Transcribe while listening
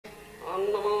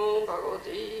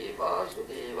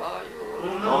Vasudevaya.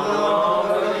 Om Namo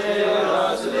Bhagavate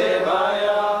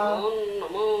Vasudevaya. Om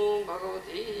Namo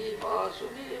Bhagavate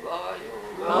Vasudevaya.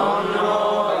 Om Namo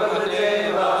Bhagavate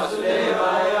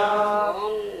Vasudevaya.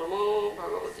 Om Namo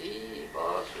Bhagavate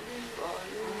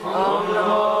Vasudevaya. Om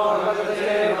Namo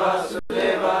Bhagavate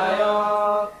Vasudevaya.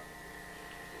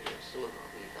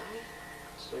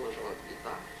 Srimad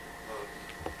Gita.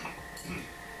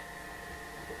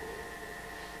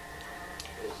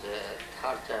 It's the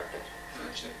third chapter.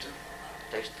 Third chapter.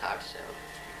 Text third chapter.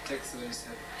 Text verse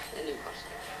 7. Any verse.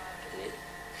 Any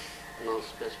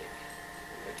non-specific.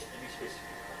 Any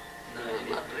specific?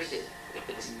 Not written.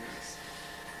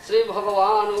 Sri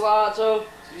Bhagavan Uvacha.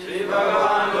 Sri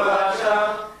Bhagavan Vacha.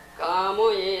 Kamo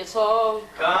Yesa.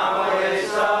 Kama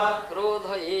Yesa.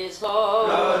 Krodha Yesa.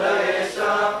 Krodha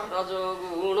Yesa.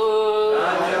 Rajoguna.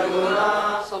 Rajaguna.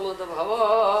 Samudbhava.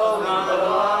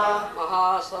 Samadava.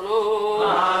 Mahasano.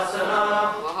 Mahasana.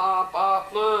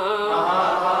 Mahapapma.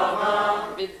 Mahapapma.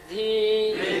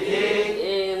 Vidhi. Vidhi.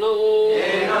 Enam.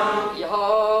 Enam. Yaha.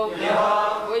 Yaha.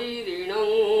 Vairinam.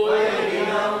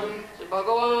 Vairinam. Sri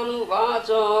Bhagavan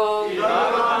Uvacha. Sri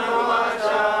Bhagavan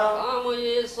Vacha. Kamo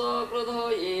Yesa. Krodha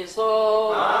Yesa.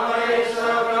 Kama Yesa.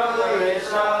 Krodha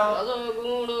Yesa.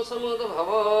 Rajoguna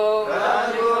Samudbhava.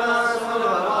 Rajaguna.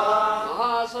 Samadava.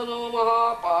 Mahasano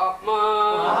Mahapapma.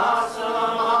 Mahasana.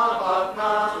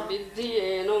 Mahapapma. Vidhi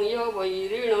Enam Yaha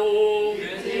Vairinam.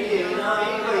 Vidhi. Enam.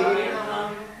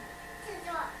 Vairinam.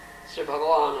 Sri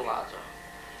Bhagavan Vacha.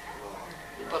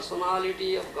 The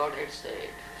personality of Godhead said,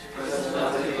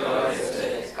 Personality of God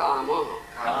says, Kama,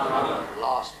 Kama.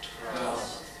 lost,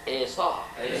 Lost. Esa,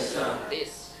 Esa.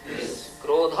 this, This.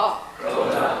 Krodha,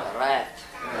 Krodha. wrath,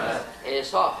 Wrath.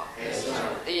 Esa,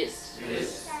 Esa. this,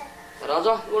 This.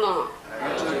 Raja Guna,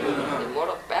 Rajaguna. the mode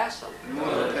of passion,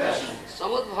 More passion.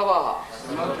 Samudbhava,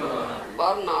 Samadava.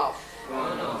 burn off,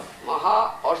 Born of.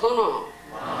 Maha Asana,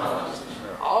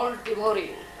 Mahasana. all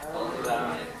devouring,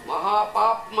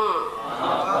 Mahapapma,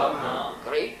 Mahapapma.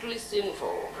 greatly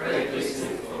sinful, Greatly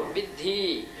sinful.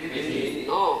 Vidhi, Vidhi.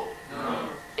 no, No.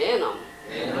 Enam,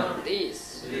 Enam.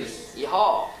 this, This.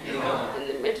 Yaha, Yaha. in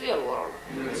the material world,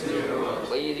 Material world.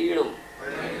 Vairinam,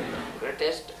 Vairinam.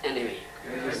 greatest enemy.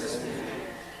 Greatest enemy.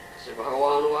 Sri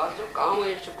Bhagavan Vacha, Kama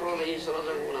Yesha Krodha Yesha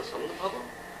Rajaguna Samdhava,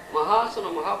 Mahasana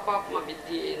Mahapapma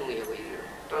Vidhi Enam Yaha Vairinam.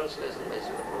 Translation by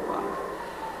Srila Prabhupada.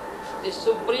 The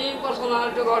Supreme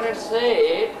Personality of Godhead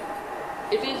said,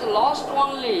 it is lost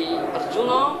only,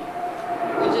 Arjuna,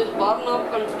 which is born of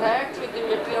contact with the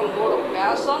material mode of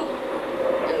passion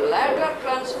and later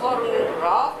transformed into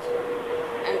wrath,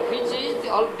 and which is the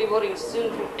all-devouring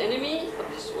sinful enemy of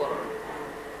this world.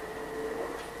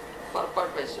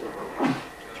 Purport by Srila Prabhupada.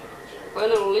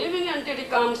 When a living entity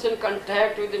comes in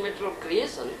contact with the material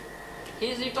creation,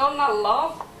 his eternal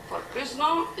love for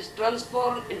Krishna is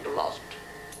transformed into lust,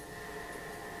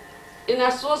 in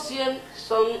association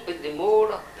with the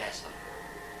mode of passion.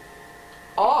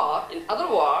 Or, in other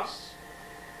words,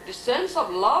 the sense of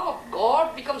love of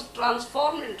God becomes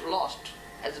transformed into lust.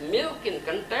 As milk in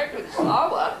contact with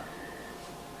sour,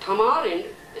 tamarind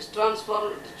is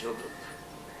transformed into jugurut.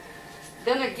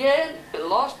 Then again, when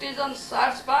lust is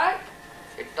unsatisfied,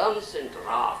 it turns into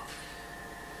wrath.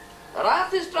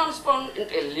 Wrath is transformed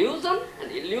into illusion,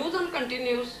 and illusion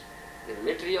continues in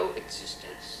material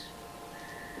existence.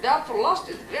 Therefore, lust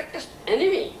is the greatest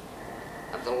enemy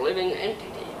of the living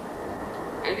entity.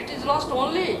 And it is lust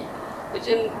only which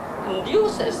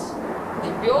induces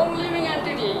the pure living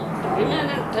entity to remain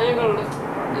entangled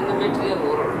in the material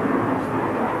world.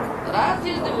 Wrath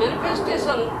is the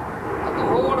manifestation of the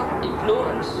mode of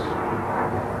ignorance.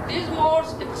 These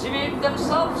modes exhibit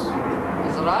themselves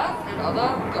as wrath and other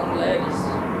correlates.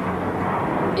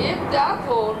 If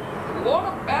therefore the mode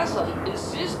of passion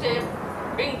insisted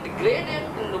being degraded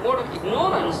in the mode of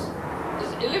ignorance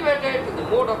is elevated to the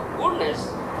mode of goodness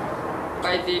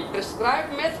by the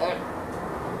prescribed method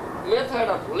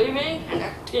of living and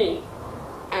acting,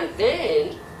 and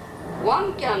then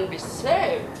one can be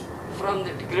saved from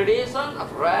the degradation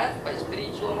of wrath by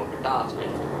spiritual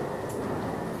attachment.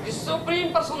 The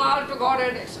Supreme Personality of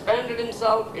Godhead expanded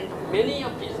himself into many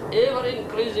of his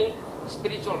ever-increasing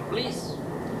spiritual bliss,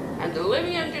 and the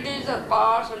living entities are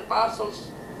parts and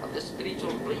parcels of the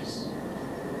spiritual bliss.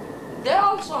 They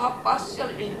also have partial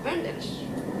independence,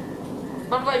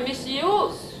 but by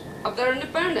misuse of their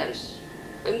independence,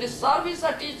 when the service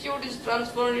attitude is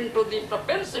transformed into the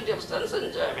propensity of sense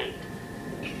enjoyment,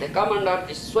 they come under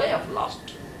the sway of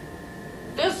lust.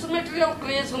 This material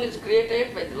creation is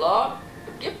created by the Lord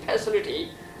to give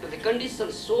facility to the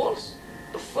conditioned souls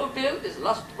to fulfill these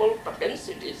lustful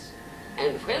propensities,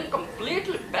 and when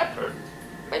completely battered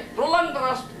by prolonged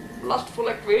lust lustful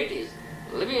activities,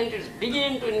 living entities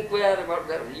begin to inquire about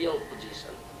their real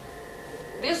position.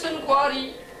 This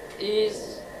inquiry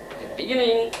is the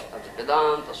beginning of the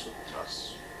Vedanta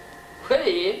Sutras,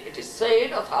 wherein it is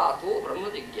said, Athato Brahma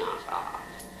Jignasa.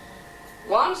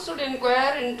 One should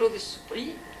inquire into the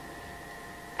Supreme,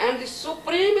 and the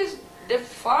Supreme is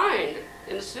defined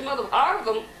in Srimad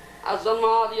Bhagavd as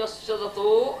Janmadhyasya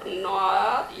Dato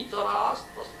Nayat Itaras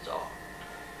Tascha.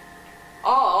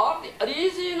 Or the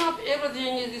origin of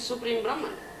everything is the Supreme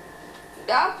Brahman.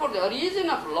 Therefore the origin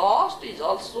of lost is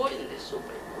also in the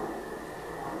Supreme.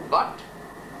 But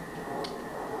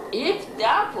if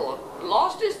therefore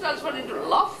lost is transferred into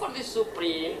love for the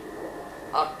Supreme,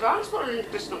 or transferred into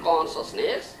Krishna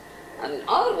consciousness, and in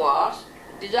other words,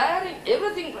 desiring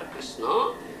everything for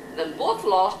Krishna, then both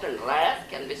lost and wrath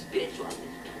can be spiritual.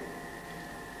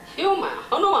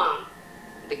 Hanuman,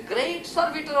 the great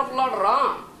servitor of Lord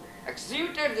Ram,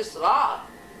 exhibited this wrath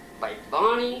by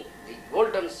burning the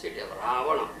golden city of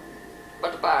Ravana.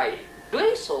 But by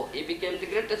doing so, he became the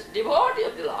greatest devotee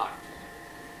of the Lord.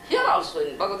 Here also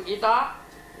in Bhagavad Gita,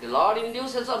 the Lord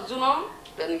induces Arjuna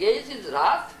to engage his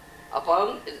wrath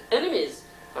upon his enemies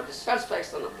for the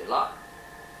satisfaction of the Lord.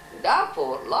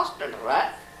 Therefore, lust and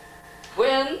wrath,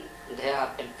 when they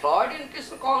are employed in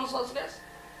Krishna consciousness,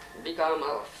 become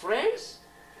our friends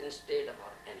instead of our